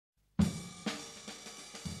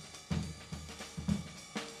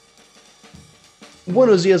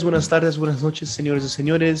Buenos días, buenas tardes, buenas noches, señores y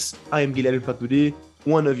señores. I am Guilherme Faturi,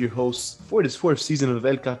 one of your hosts for this fourth season of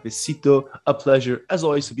ElCafeciTO. A pleasure, as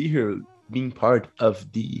always, to be here, being part of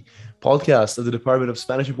the podcast of the Department of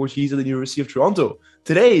Spanish and Portuguese at the University of Toronto.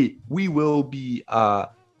 Today, we will be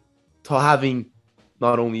having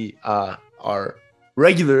not only our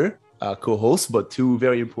regular co-hosts, but two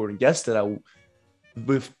very important guests that I will,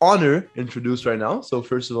 with honor, introduce right now. So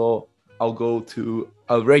first of all, I'll go to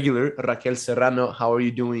a regular, Raquel Serrano. How are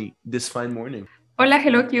you doing this fine morning? Hola,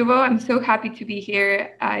 hello, Cubo. I'm so happy to be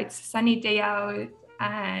here. It's a sunny day out,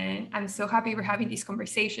 and I'm so happy we're having this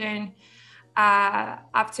conversation.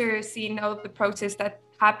 After seeing all of the protests that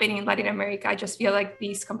happen in Latin America, I just feel like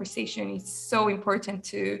this conversation is so important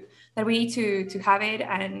that we need to have it.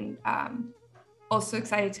 And also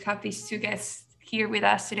excited to have these two guests here with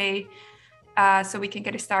us today so we can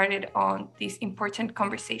get started on this important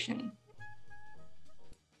conversation.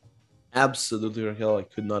 Absolutely, Raquel. I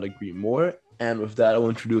could not agree more. And with that, I will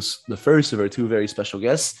introduce the first of our two very special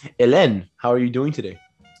guests. Helen, how are you doing today?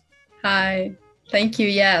 Hi, thank you.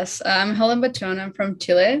 Yes, I'm Helen Batchoun. I'm from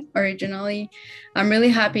Chile originally. I'm really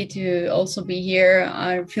happy to also be here.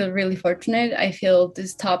 I feel really fortunate. I feel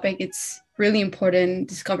this topic, it's really important.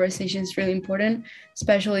 This conversation is really important,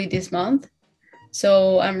 especially this month.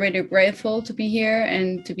 So I'm really grateful to be here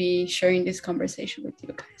and to be sharing this conversation with you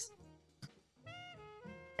guys.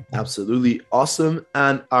 Absolutely awesome.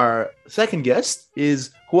 And our second guest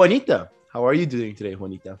is Juanita. How are you doing today,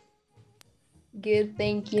 Juanita? Good,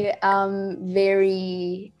 thank you. I'm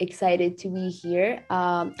very excited to be here.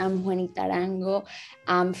 I'm Juanita Arango.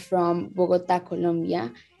 I'm from Bogota,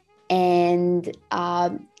 Colombia. And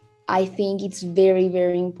I think it's very,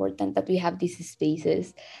 very important that we have these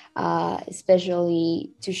spaces,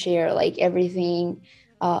 especially to share like everything,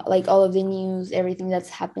 like all of the news, everything that's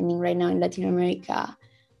happening right now in Latin America.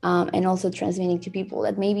 And also transmitting to people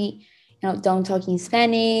that maybe don't talk in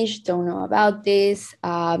Spanish, don't know about this.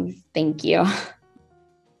 Thank you.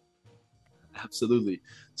 Absolutely.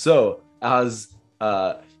 So as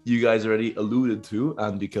you guys already alluded to,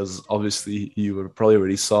 and because obviously you probably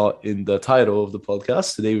already saw in the title of the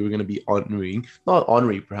podcast, today we're going to be not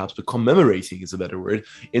honoring perhaps, but commemorating is a better word,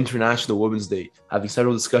 International Women's Day, having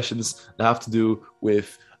several discussions that have to do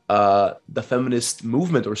with the feminist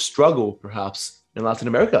movement or struggle perhaps in Latin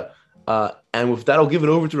America. And with that, I'll give it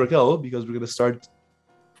over to Raquel because we're going to start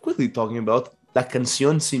quickly talking about La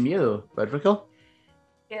Canción Sin Miedo. Right, Raquel?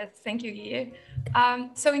 Yes, thank you, Guille.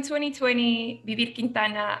 So in 2020, Vivir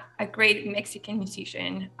Quintana, a great Mexican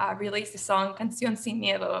musician, released the song Canción Sin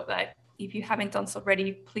Miedo that if you haven't done so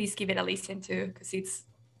already, please give it a listen to because it's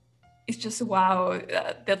just wow.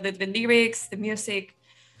 The lyrics, the music.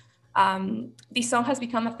 This song has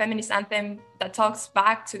become a feminist anthem that talks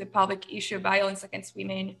back to the public issue of violence against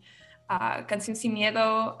women. Canción Sin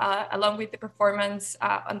Miedo, along with the performance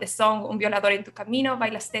on the song Un Violador en Tu Camino by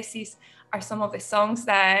Las Tesis, are some of the songs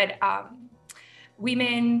that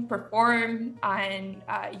women perform and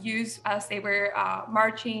use as they were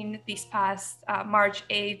marching this past March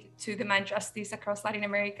 8th to demand justice across Latin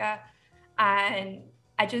America. And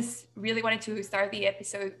I just really wanted to start the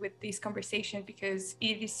episode with this conversation because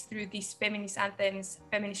it is through these feminist anthems,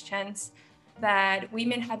 feminist chants, that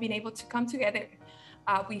women have been able to come together.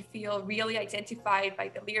 We feel really identified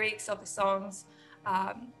by the lyrics of the songs,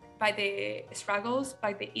 by the struggles,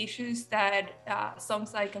 by the issues that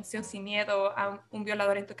songs like Canción Sin Miedo and Un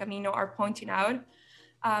Violador en Tu Camino are pointing out.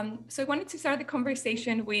 So I wanted to start the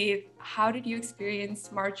conversation with, how did you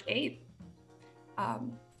experience March 8th?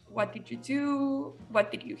 What did you do?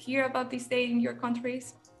 What did you hear about this day in your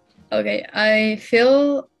countries? Okay, I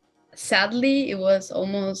feel sadly it was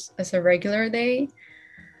almost as a regular day.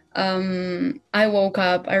 I woke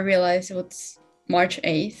up, I realized it was March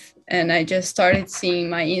 8th, and I just started seeing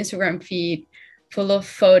my Instagram feed full of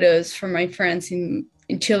photos from my friends in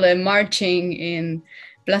Chile marching in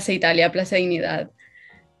Plaza Italia, Plaza Dignidad.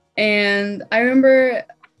 And I remember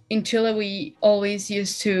in Chile, we always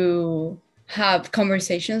used to have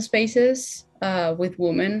conversation spaces with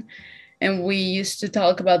women, and we used to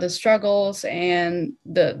talk about the struggles and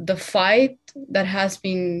the fight that has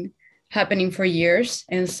been happening for years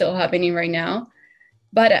and still happening right now.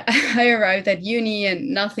 But I arrived at uni and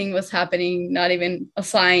nothing was happening, not even a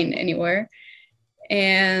sign anywhere.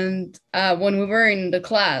 And when we were in the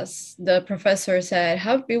class, the professor said,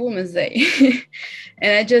 "Happy Women's Day."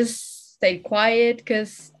 And I just stayed quiet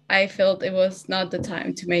because I felt it was not the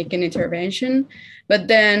time to make an intervention. But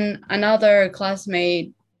then another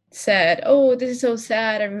classmate said, "Oh, this is so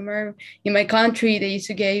sad. I remember in my country, they used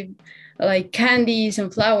to give like candies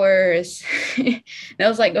and flowers. And I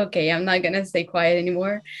was like, okay, I'm not gonna stay quiet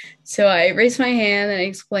anymore. So I raised my hand and I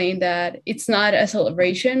explained that it's not a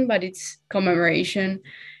celebration, but it's commemoration.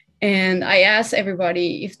 And I asked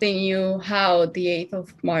everybody if they knew how the 8th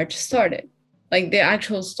of March started, like the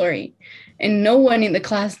actual story. And no one in the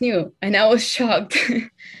class knew. And I was shocked.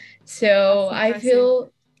 So I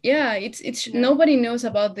feel, yeah, it's nobody knows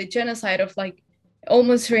about the genocide of like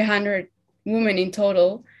almost 300 women in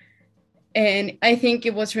total. And I think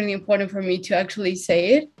it was really important for me to actually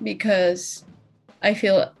say it, because I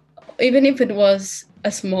feel even if it was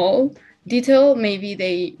a small detail, maybe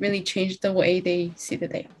they really changed the way they see the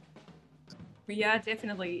day. Yeah,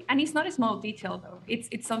 definitely. And it's not a small detail though.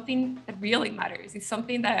 It's something that really matters. It's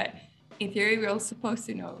something that in theory we're all supposed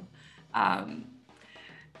to know.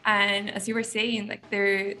 And as you were saying, like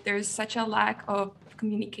there's such a lack of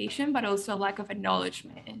communication, but also a lack of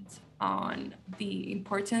acknowledgement on the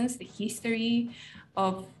importance, the history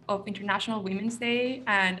of International Women's Day.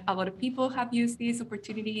 And a lot of people have used this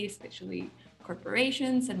opportunity, especially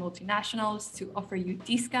corporations and multinationals, to offer you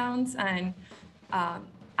discounts and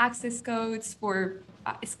access codes for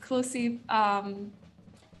exclusive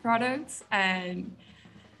products. And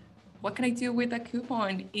what can I do with a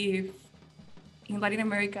coupon if in Latin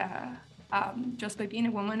America, just by being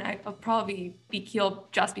a woman, I'll probably be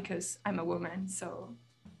killed just because I'm a woman. So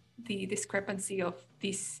the discrepancy of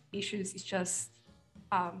these issues is just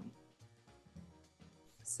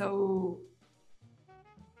so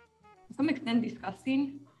to some extent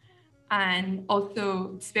disgusting. And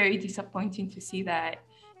also it's very disappointing to see that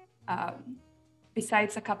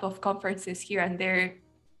besides a couple of conferences here and there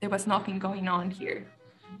was nothing going on here.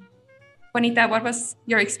 Juanita, what was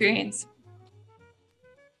your experience?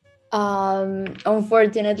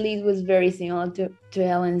 Unfortunately, it was very similar to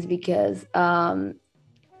Helen's, because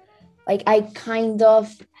like I kind of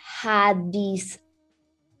had this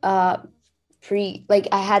I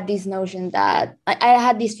had this notion that I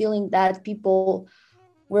had this feeling that people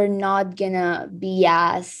were not gonna be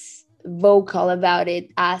as vocal about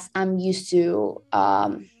it as I'm used to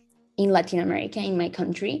in Latin America, in my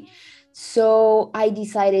country. So I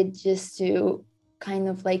decided just to kind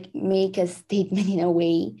of like make a statement in a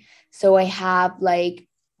way. So I have my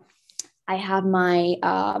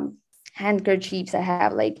handkerchiefs, I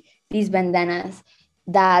have like these bandanas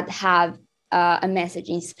that have a message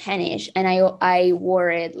in Spanish, and I wore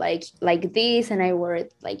it like this, and I wore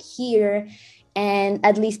it like here, and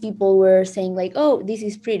at least people were saying like, oh, this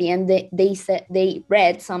is pretty, and they said they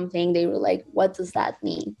read something, they were like, what does that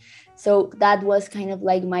mean? So that was kind of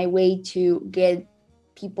like my way to get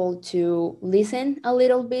people to listen a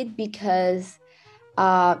little bit, because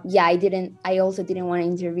I also didn't want to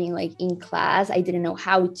intervene like in class. I didn't know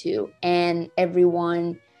how to, and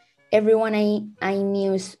everyone I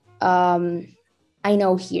knew, I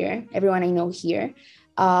know here, everyone I know here,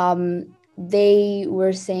 they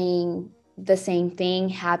were saying the same thing,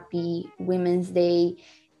 Happy Women's Day.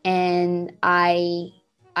 And I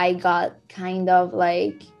got kind of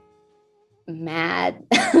like mad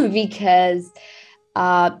because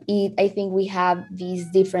I think we have this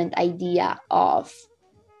different idea of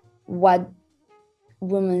what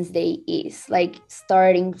Women's Day is, like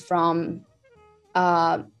starting from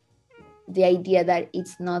the idea that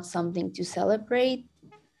it's not something to celebrate,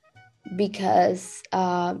 because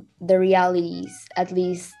the realities, at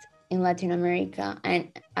least in Latin America,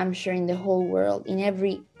 and I'm sure in the whole world, in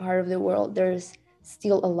every part of the world, there's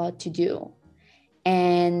still a lot to do.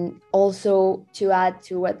 And also to add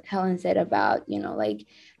to what Helen said about, like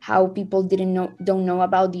how people don't know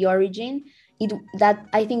about the origin, that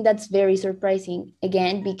I think that's very surprising,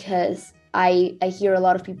 again, because I hear a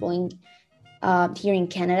lot of people in here in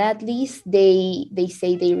Canada, at least, they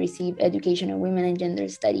say they receive education on women and gender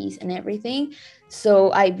studies and everything.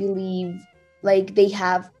 So I believe like they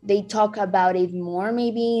talk about it more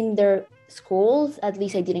maybe in their schools. At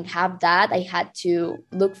least I didn't have that. I had to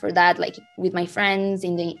look for that like with my friends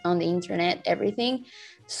on the internet, everything.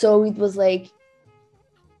 So it was like,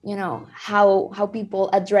 how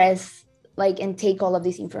people address like and take all of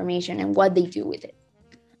this information and what they do with it.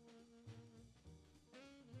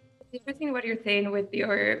 It's interesting what you're saying with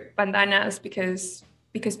your bandanas, because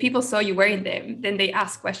people saw you wearing them, then they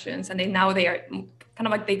ask questions, and then now they are kind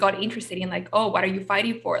of like they got interested in like, oh, what are you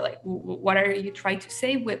fighting for? Like, what are you trying to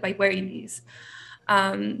say by wearing these?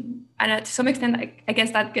 And to some extent, I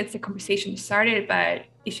guess that gets the conversation started, but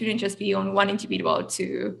it shouldn't just be on one individual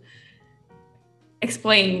to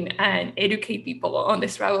explain and educate people on the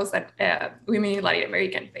struggles that women in Latin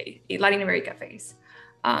America face.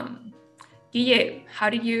 Guille, how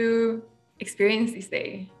did you experience this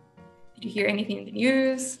day? Did you hear anything in the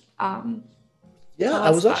news? Yeah, Tell I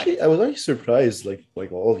us was about actually it. I was actually surprised,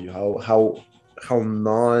 like all of you, how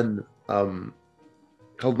non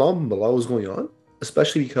how non was going on,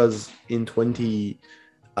 especially because in 20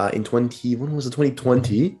 when was it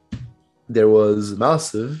 2020 there was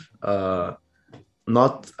massive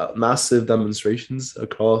demonstrations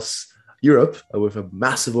across Europe, with a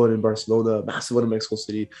massive one in Barcelona, a massive one in Mexico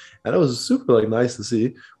City, and it was super like nice to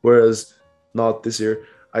see. Whereas not this year.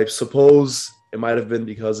 I suppose it might have been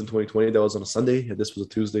because in 2020 that was on a Sunday and this was a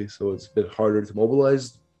Tuesday, so it's a bit harder to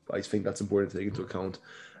mobilize. I think that's important to take into account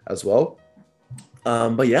as well.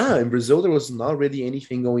 But yeah, in Brazil there was not really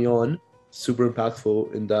anything going on super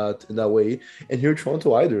impactful in that way. And here in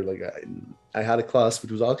Toronto either. Like I had a class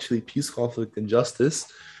which was actually peace, conflict, and justice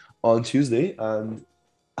on Tuesday, and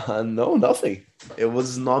no, nothing. It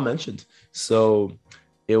was not mentioned. So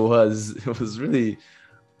it was really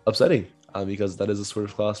upsetting, because that is a sort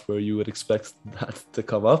of class where you would expect that to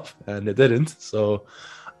come up, and it didn't. So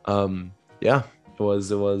yeah, it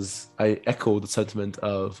was I echo the sentiment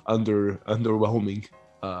of underwhelming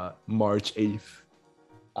March 8th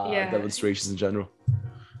Yeah, demonstrations in general.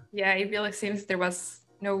 yeah, it really seems there was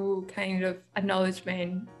no kind of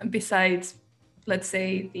acknowledgement besides, let's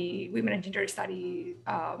say, the Women and Gender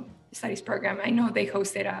Studies program. I know they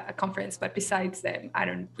hosted a conference, but besides them, I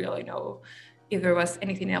don't really know if there was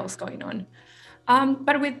anything else going on.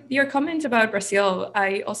 But with your comment about Brazil,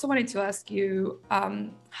 I also wanted to ask you,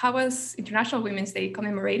 how was International Women's Day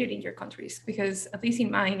commemorated in your countries? Because at least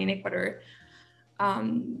in mine, in Ecuador,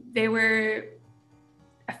 there were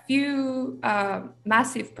a few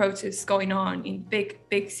massive protests going on in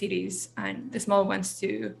big cities and the small ones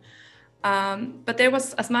too. But there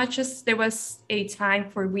was, as much as there was a time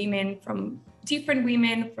for women from different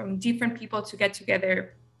people to get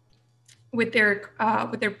together with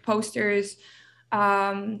their posters,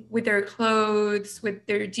 with their clothes, with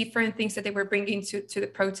their different things that they were bringing to the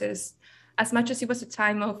protest. As much as it was a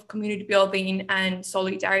time of community building and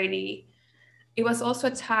solidarity, it was also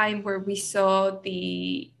a time where we saw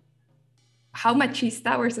how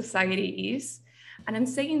machista our society is. And I'm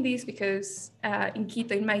saying this because in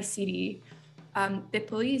Quito, in my city, the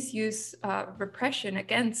police use repression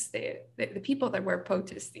against the people that were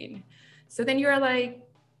protesting. So then you're like,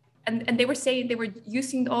 and they were saying they were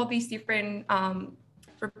using all these different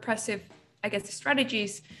repressive, I guess,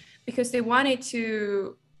 strategies because they wanted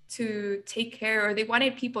to take care, or they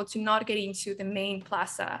wanted people to not get into the main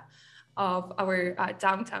plaza of our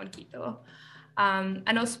downtown Quito.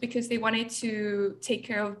 And also because they wanted to take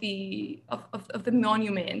care of the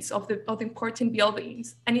monuments, of the important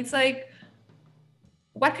buildings. And it's like,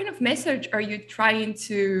 what kind of message are you trying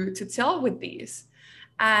to tell with these?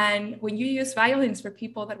 And when you use violence for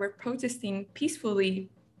people that were protesting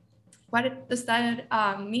peacefully, what does that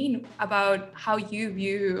mean about how you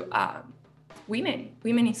view women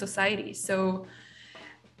in society? So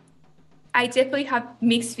I definitely have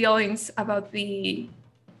mixed feelings about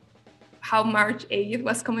how March 8th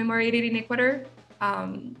was commemorated in Ecuador.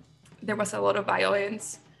 There was a lot of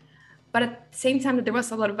violence, but at the same time that there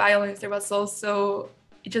was a lot of violence, there was also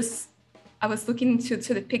I was looking to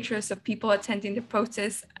the pictures of people attending the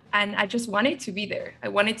protests, and I just wanted to be there. I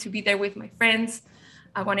wanted to be there with my friends.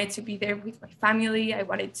 I wanted to be there with my family. I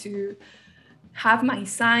wanted to have my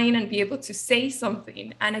sign and be able to say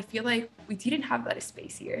something. And I feel like we didn't have that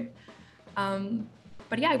space here.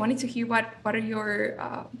 But yeah, I wanted to hear what are your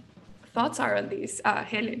thoughts are on this,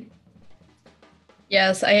 Helen.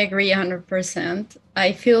 Yes, I agree 100%.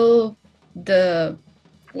 I feel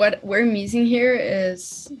what we're missing here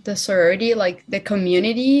is the sorority, like the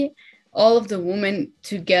community, all of the women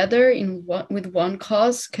together with one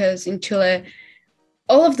cause. Because in Chile,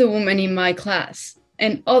 all of the women in my class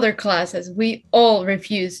and other classes, we all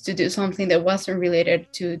refused to do something that wasn't related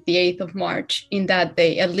to the 8th of March in that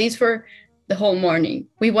day, at least for the whole morning.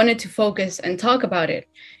 We wanted to focus and talk about it,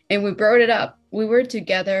 and we brought it up. We were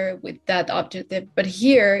together with that objective. But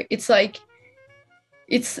here, it's like,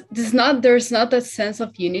 there's not that sense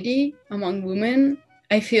of unity among women.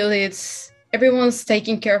 I feel everyone's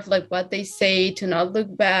taking care of like what they say to not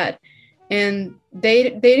look bad, and they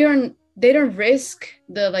don't risk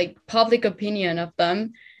the like public opinion of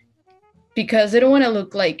them because they don't want to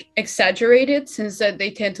look like exaggerated, since that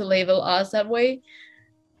they tend to label us that way.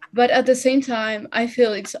 But at the same time, I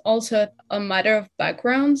feel it's also a matter of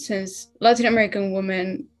background, since Latin American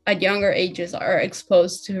women at younger ages are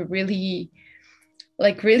exposed to really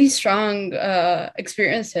strong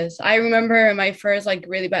experiences. I remember my first like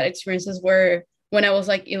really bad experiences were when I was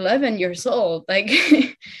like 11 years old. Like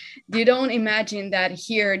you don't imagine that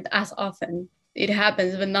here as often. It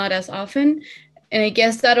happens, but not as often. And I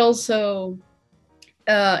guess that also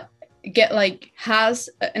has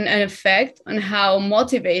an effect on how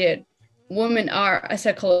motivated women are as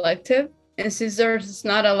a collective. And since there's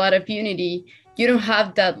not a lot of unity, you don't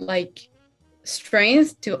have that like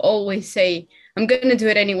strength to always say, I'm gonna do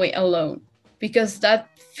it anyway alone, because that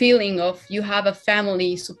feeling of you have a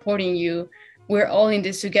family supporting you, we're all in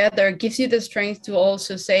this together, gives you the strength to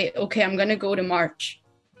also say, okay, I'm gonna go to march,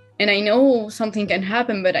 and I know something can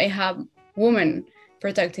happen, but I have women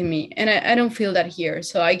protecting me, and I don't feel that here.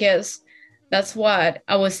 So I guess that's what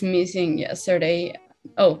I was missing yesterday.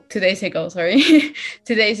 Oh, 2 days ago, sorry.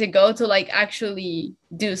 2 days ago, to like actually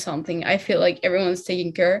do something. I feel like everyone's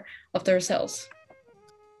taking care of themselves.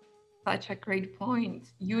 Such a great point.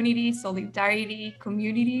 Unity, solidarity,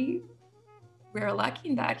 community. We're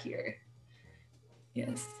lacking that here.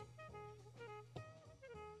 Yes.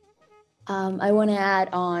 I want to add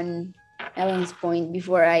on Helen's point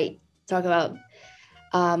before I talk about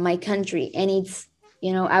my country. And it's,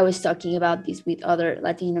 I was talking about this with other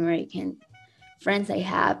Latin American friends I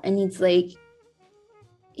have, and it's like,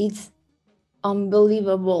 it's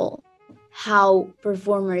unbelievable how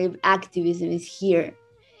performative activism is here.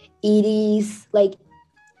 It is like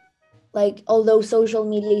although social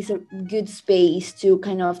media is a good space to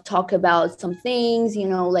kind of talk about some things,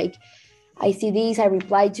 like I see this, I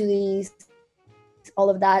reply to this, all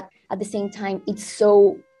of that. At the same time, it's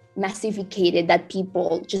so massificated that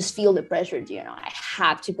people just feel the pressure to, I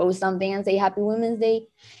have to post something and say Happy Women's Day.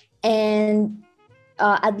 And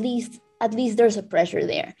at least there's a pressure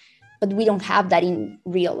there. But we don't have that in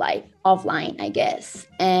real life, offline, I guess.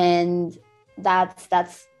 And that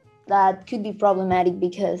could be problematic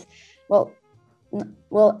because, well,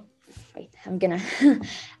 wait, I'm gonna,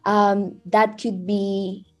 that could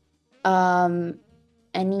be an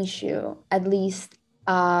issue, at least,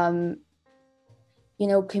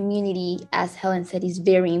 community, as Helen said, is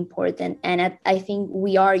very important. And I think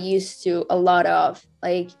we are used to a lot of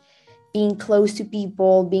like being close to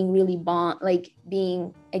people, being really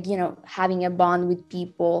having a bond with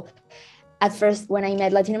people. At first, when I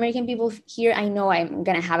met Latin American people here, I know I'm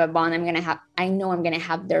going to have a bond. I know I'm going to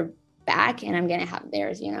have their back and I'm going to have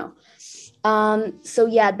theirs, So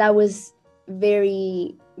yeah, that was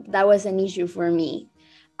an issue for me.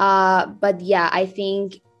 But yeah, I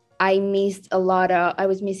think I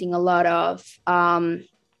was missing a lot of,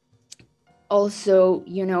 also,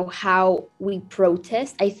 how we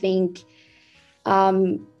protest. I think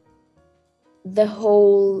the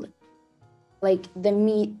whole, like the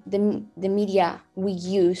media we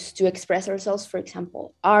use to express ourselves, for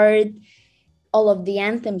example, art, all of the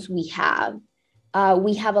anthems we have a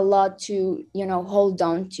lot to, hold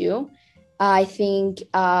on to. I think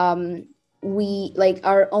we like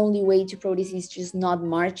our only way to protest is just not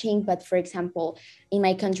marching. But for example, in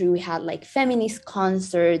my country, we had like feminist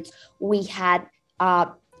concerts, we had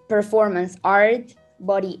performance art,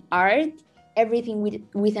 body art, everything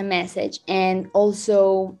with a message. And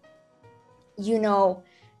also,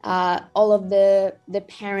 all of the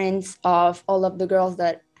parents of all of the girls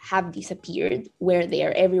that have disappeared were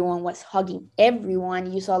there. Everyone was hugging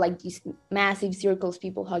everyone. You saw like these massive circles,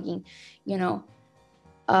 people hugging,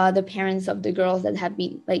 the parents of the girls that have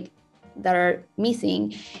been that are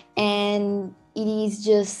missing. And it is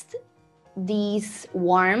just this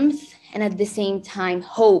warmth and at the same time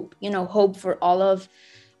hope, hope for all of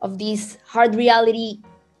this hard reality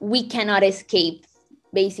we cannot escape,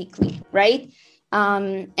 basically, right?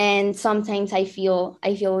 And sometimes I feel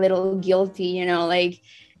a little guilty,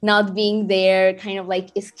 not being there, kind of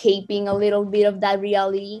like escaping a little bit of that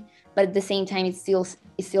reality. But at the same time, it still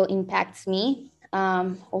impacts me,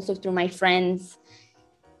 also through my friends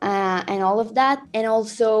and all of that. And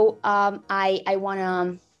also, I want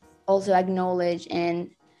to also acknowledge and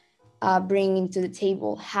bring into the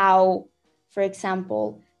table how, for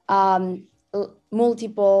example,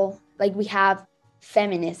 multiple, we have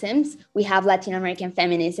feminisms, we have Latin American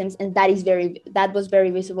feminisms, and that was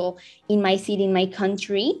very visible in my city, in my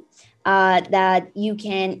country, that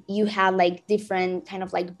you had like different kind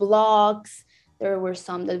of like blogs. There were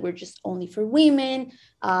some that were just only for women,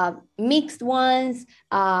 mixed ones,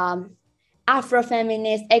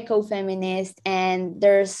 Afro-feminist, eco-feminist, and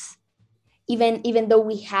there's even though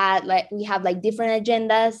we have different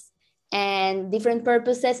agendas and different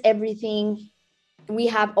purposes, everything, we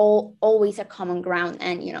have always a common ground.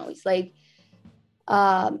 And it's like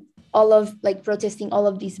all of protesting all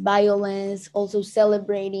of this violence, also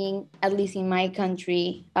celebrating, at least in my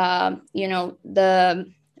country, the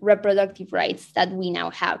reproductive rights that we now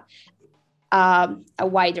have a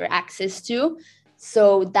wider access to.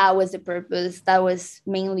 So that was the purpose, that was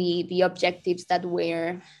mainly the objectives that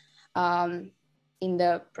were in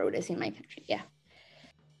the protests in my country. Yeah.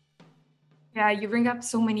 Yeah, you bring up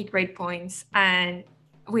so many great points. And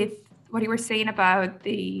with what you were saying about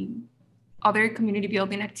the other community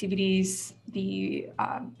building activities, the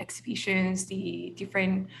exhibitions, the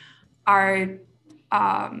different art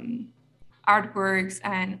artworks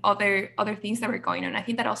and other things that were going on. I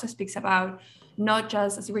think that also speaks about not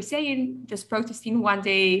just, as you were saying, just protesting one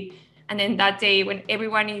day, and then that day when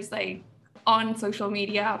everyone is like on social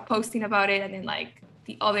media posting about it, and then like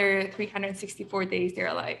the other 364 days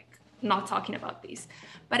they're like not talking about this.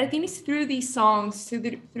 But I think it's through these songs,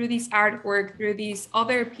 through this artwork, through these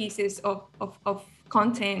other pieces of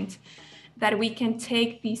content that we can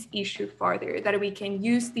take this issue further, that we can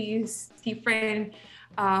use these different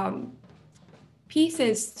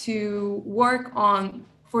pieces to work on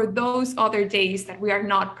for those other days that we are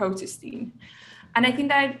not protesting. And I think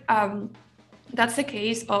that that's the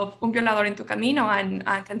case of Un Violador en Tu Camino and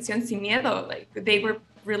Canción Sin Miedo. Like, they were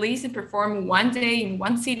released and performed one day in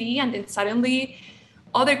one city, and then suddenly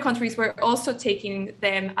other countries were also taking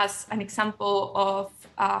them as an example of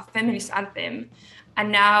feminist anthem.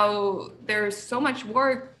 And now there's so much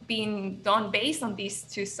work being done based on these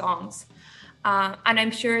two songs. And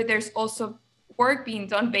I'm sure there's also work being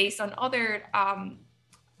done based on other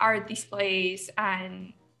art displays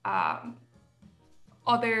and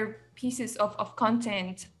other pieces of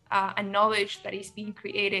content and knowledge that is being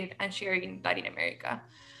created and shared in Latin America.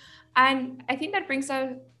 And I think that brings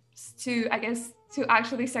us to, I guess, to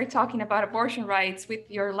actually start talking about abortion rights with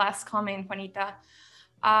your last comment, Juanita.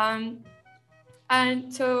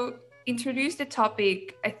 And to introduce the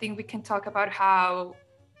topic, I think we can talk about how,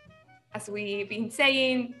 as we've been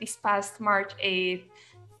saying, this past March 8th,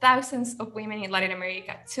 thousands of women in Latin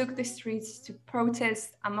America took the streets to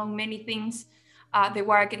protest, among many things, the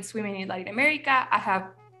war against women in Latin America. I have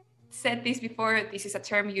said this before. This is a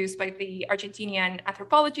term used by the Argentinian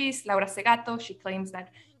anthropologist Laura Segato. She claims that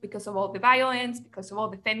because of all the violence, because of all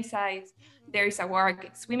the femicides, there is a war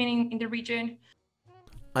against women in the region.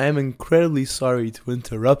 I am incredibly sorry to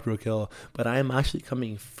interrupt, Raquel, but I am actually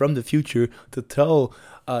coming from the future to tell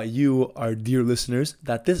you, our dear listeners,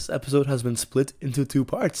 that this episode has been split into two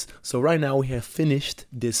parts. So right now we have finished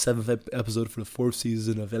this 7th episode for the 4th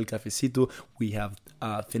season of ElCafeciTO. We have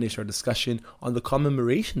finished our discussion on the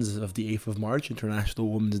commemorations of the 8th of March, International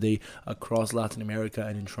Women's Day, across Latin America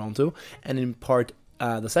and in Toronto. And in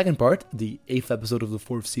the second part, the 8th episode of the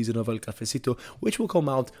 4th season of ElCafeciTO, which will come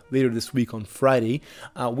out later this week on Friday,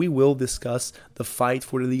 we will discuss the fight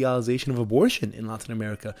for the legalization of abortion in Latin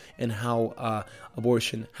America and how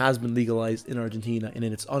abortion has been legalized in Argentina and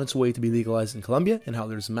it's on its way to be legalized in Colombia, and how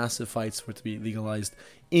there's massive fights for it to be legalized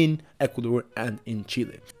in Ecuador and in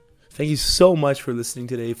Chile. Thank you so much for listening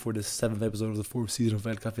today for the 7th episode of the 4th season of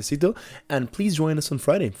ElCafeciTO, and please join us on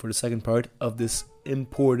Friday for the second part of this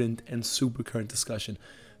important and super current discussion.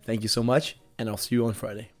 Thank you so much, and I'll see you on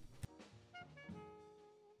Friday.